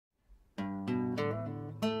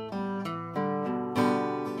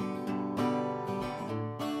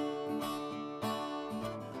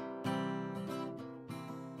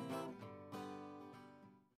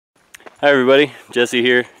Hi everybody, Jesse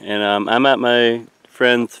here, and I'm at my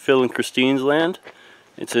friends Phil and Christine's land.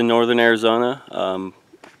 It's in northern Arizona,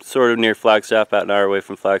 sort of near Flagstaff, about an hour away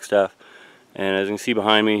from Flagstaff. And as you can see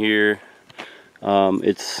behind me here,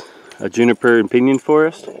 it's a juniper and pinyon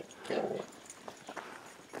forest.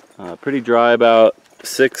 Pretty dry, about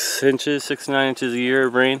 6 inches, 6 to 9 inches a year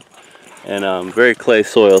of rain, and very clay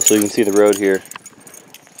soil. So you can see the road here.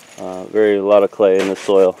 A lot of clay in the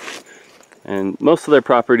soil. And most of their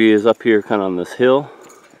property is up here kind of on this hill.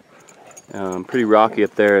 Pretty rocky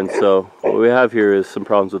up there, and so what we have here is some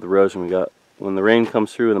problems with erosion. We got, when the rain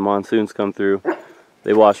comes through and the monsoons come through,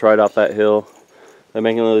 they wash right off that hill. They're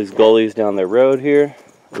making all these gullies down their road here,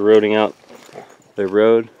 eroding out their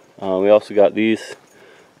road. We also got these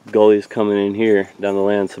gullies coming in here down the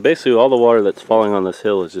land. So basically all the water that's falling on this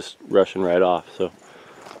hill is just rushing right off. So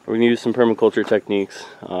we're going to use some permaculture techniques.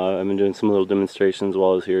 I've been doing some little demonstrations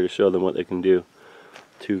while I was here to show them what they can do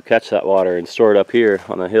to catch that water and store it up here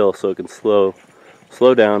on the hill so it can slow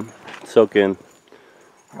down, soak in,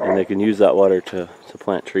 and they can use that water to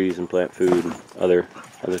plant trees and plant food and other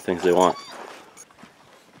things they want.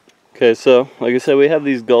 Okay, so like I said, we have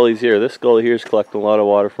these gullies here. This gully here is collecting a lot of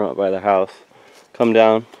water from up by the house, come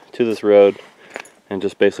down to this road and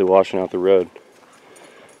just basically washing out the road.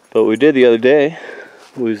 But what we did the other day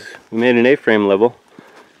was we made an A-frame level,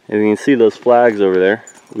 and you can see those flags over there.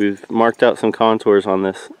 We've marked out some contours on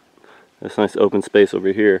this nice open space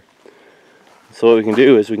over here. So what we can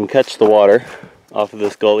do is we can catch the water off of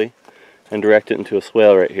this gully and direct it into a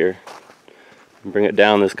swale right here and bring it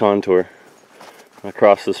down this contour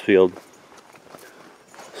across this field.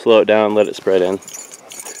 Slow it down, let it spread in.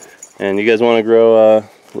 And you guys want to grow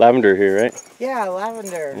lavender here, right? Yeah,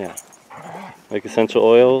 lavender. Yeah. Like essential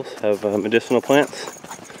oils, have medicinal plants.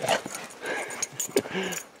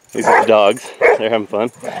 These are the dogs. They're having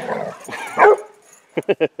fun.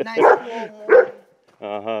 Nice.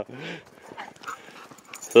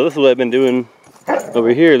 So this is what I've been doing over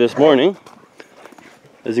here this morning.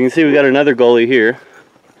 As you can see, we got another gully here.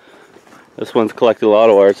 This one's collected a lot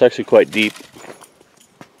of water. It's actually quite deep.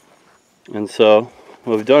 And so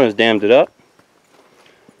what we've done is dammed it up.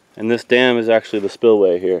 And this dam is actually the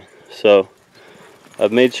spillway here. So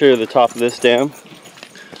I've made sure the top of this dam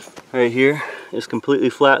right here is completely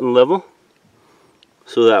flat and level,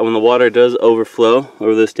 so that when the water does overflow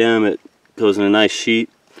over this dam, it goes in a nice sheet,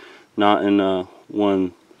 not in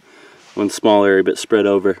one small area, but spread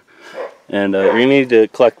over. And you need to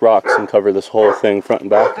collect rocks and cover this whole thing front and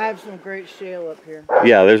back. I have some great shale up here.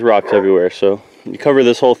 Yeah, there's rocks everywhere, so you cover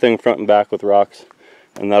this whole thing front and back with rocks,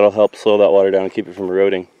 and that'll help slow that water down and keep it from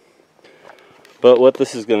eroding. But what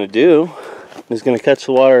this is going to do is going to catch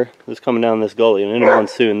the water that's coming down this gully, and in a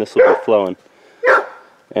monsoon this will be flowing.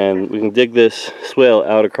 And we can dig this swale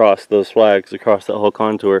out across those flags, across that whole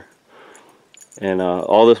contour. And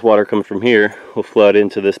all this water coming from here will flood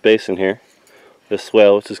into this basin here, this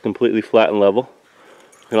swale, which is completely flat and level.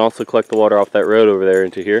 We can also collect the water off that road over there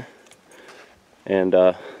into here. And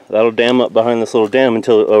that'll dam up behind this little dam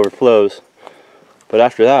until it overflows. But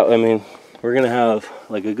after that, I mean, we're going to have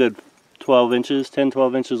like a good 12 inches, 10,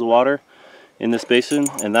 12 inches of water in this basin,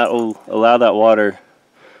 and that will allow that water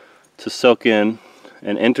to soak in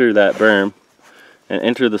and enter that berm and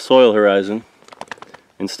enter the soil horizon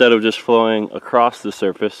instead of just flowing across the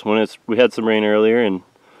surface. We had some rain earlier and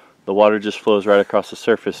the water just flows right across the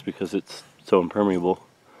surface because it's so impermeable.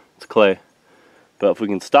 It's clay. But if we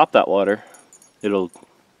can stop that water, it'll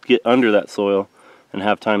get under that soil and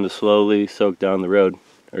have time to slowly soak down the road,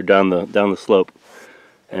 or down the slope.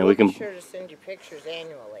 And we can be sure to send you pictures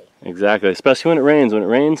annually. Exactly, especially when it rains. When it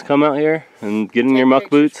rains, come out here and get in your muck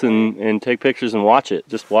boots and take pictures and watch it.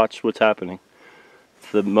 Just watch what's happening.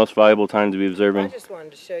 It's the most valuable time to be observing. I just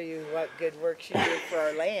wanted to show you what good work she did for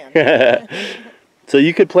our land. So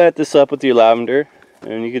you could plant this up with your lavender,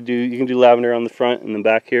 and you can do lavender on the front and the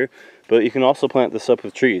back here, but you can also plant this up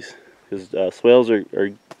with trees, because swales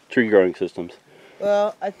are tree growing systems.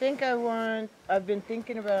 Well, I've been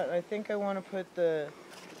thinking about it. I think I want to put the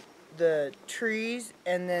trees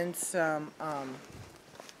and then some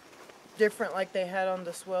different, like they had on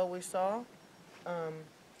the swale we saw,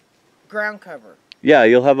 ground cover. Yeah,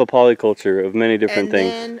 you'll have a polyculture of many different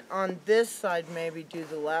things. And then on this side maybe do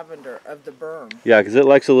the lavender of the berm. Yeah, because it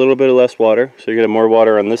likes a little bit of less water, so you're going to have more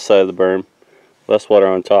water on this side of the berm, less water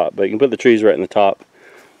on top. But you can put the trees right in the top,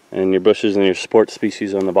 and your bushes and your support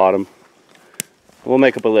species on the bottom. We'll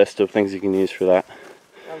make up a list of things you can use for that.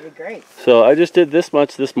 That would be great. So I just did this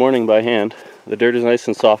much this morning by hand. The dirt is nice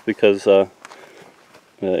and soft because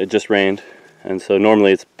it just rained, and so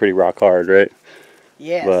normally it's pretty rock hard, right?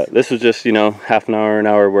 Yes. But this was just, you know, half an hour, an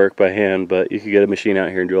hour work by hand, but you could get a machine out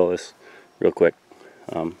here and do all this real quick.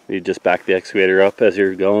 You just back the excavator up as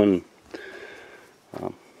you're going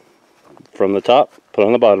from the top, put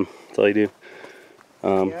on the bottom. That's all you do.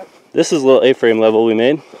 Yep. This is a little A-frame level we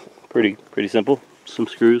made. Pretty simple. Some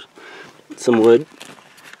screws, some wood.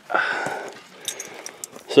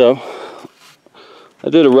 So I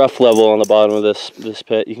did a rough level on the bottom of this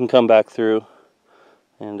pit. You can come back through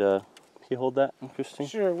and can you hold that, Christine?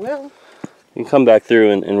 Sure will. You can come back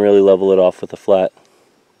through and really level it off with a flat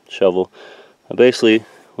shovel. Basically,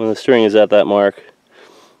 when the string is at that mark,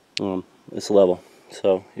 it's level.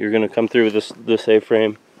 So you're going to come through with this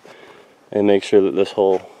A-frame and make sure that this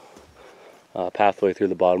whole pathway through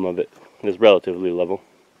the bottom of it is relatively level.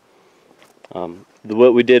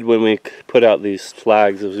 What we did when we put out these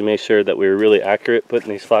flags is we made sure that we were really accurate putting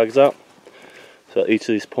these flags out. So each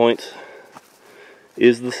of these points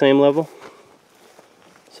is the same level,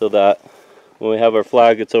 so that when we have our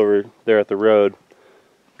flag that's over there at the road,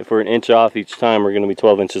 if we're an inch off each time, we're going to be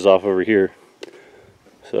 12 inches off over here.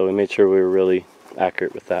 So we made sure we were really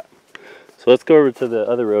accurate with that. So let's go over to the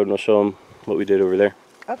other road and I'll show them what we did over there.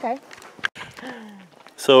 Okay.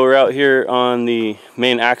 So we're out here on the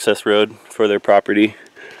main access road for their property.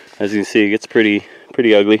 As you can see, it gets pretty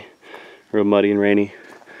ugly, real muddy and rainy.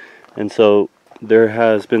 And so there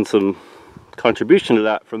has been some contribution to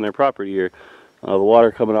that from their property here. The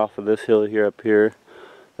water coming off of this hill here, up here,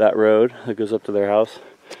 that road that goes up to their house,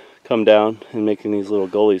 come down and making these little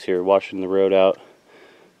gullies here, washing the road out,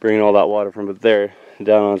 bringing all that water from there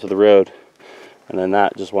down onto the road, and then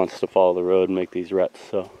that just wants to follow the road and make these ruts.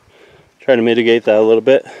 So try to mitigate that a little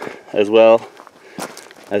bit, as well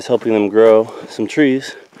as helping them grow some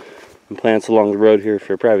trees and plants along the road here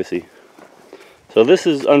for privacy. So this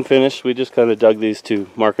is unfinished. We just kind of dug these to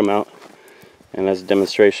mark them out and as a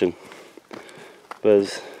demonstration.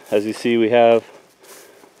 But as you see, we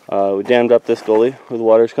dammed up this gully where the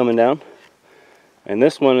water's coming down, and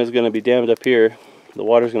this one is going to be dammed up here. The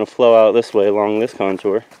water's going to flow out this way along this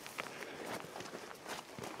contour,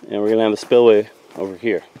 and we're going to have a spillway over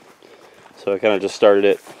here. So I kind of just started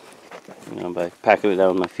it, by packing it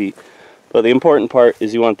down with my feet. But the important part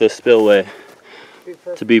is you want this spillway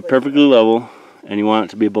to be perfectly level, and you want it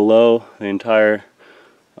to be below the entire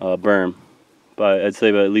berm by, I'd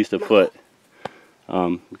say, by at least a foot,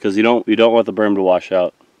 because you don't want the berm to wash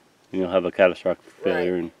out. You'll have a catastrophic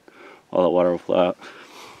failure, and all that water will flow out.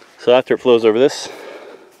 So after it flows over this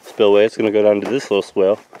spillway, it's going to go down to this little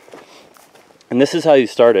swale, and this is how you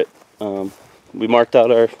start it. We marked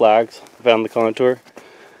out our flags, found the contour,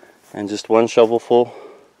 and just one shovelful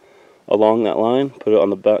along that line, put it on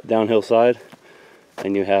the downhill side,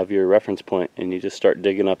 and you have your reference point, and you just start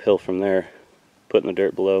digging uphill from there, putting the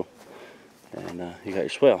dirt below, and you got your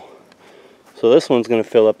swale. So this one's going to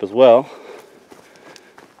fill up as well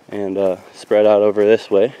and spread out over this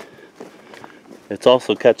way. It's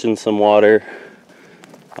also catching some water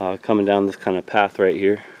coming down this kind of path right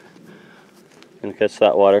here. Going to catch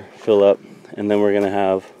that water, fill up, and then we're going to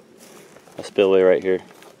have a spillway right here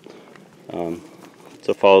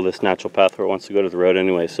to follow this natural path where it wants to go to the road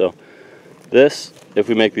anyway. So this, if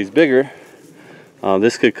we make these bigger,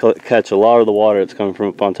 this could catch a lot of the water that's coming from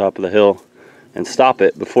up on top of the hill and stop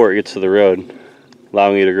it before it gets to the road,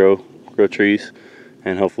 allowing you to grow trees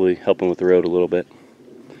and hopefully helping with the road a little bit.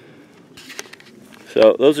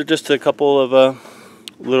 So those are just a couple of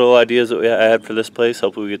little ideas that I had for this place.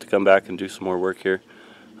 Hopefully we get to come back and do some more work here.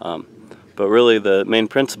 But really the main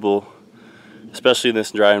principle, especially in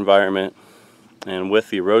this dry environment and with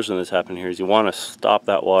the erosion that's happening here, is you want to stop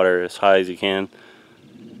that water as high as you can,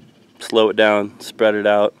 slow it down, spread it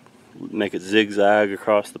out, make it zigzag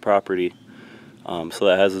across the property, so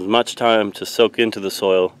that it has as much time to soak into the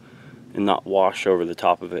soil and not wash over the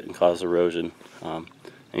top of it and cause erosion. And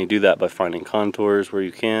you do that by finding contours where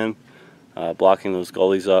you can, blocking those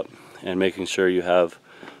gullies up, and making sure you have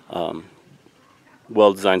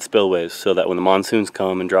well-designed spillways so that when the monsoons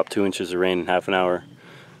come and drop 2 inches of rain in half an hour,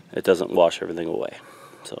 it doesn't wash everything away.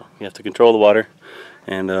 So you have to control the water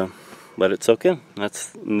and let it soak in.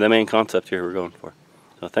 That's the main concept here we're going for.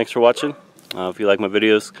 So thanks for watching. If you like my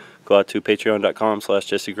videos, go out to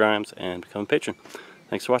patreon.com/JesseGrimes and become a patron.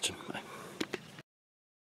 Thanks for watching. Bye.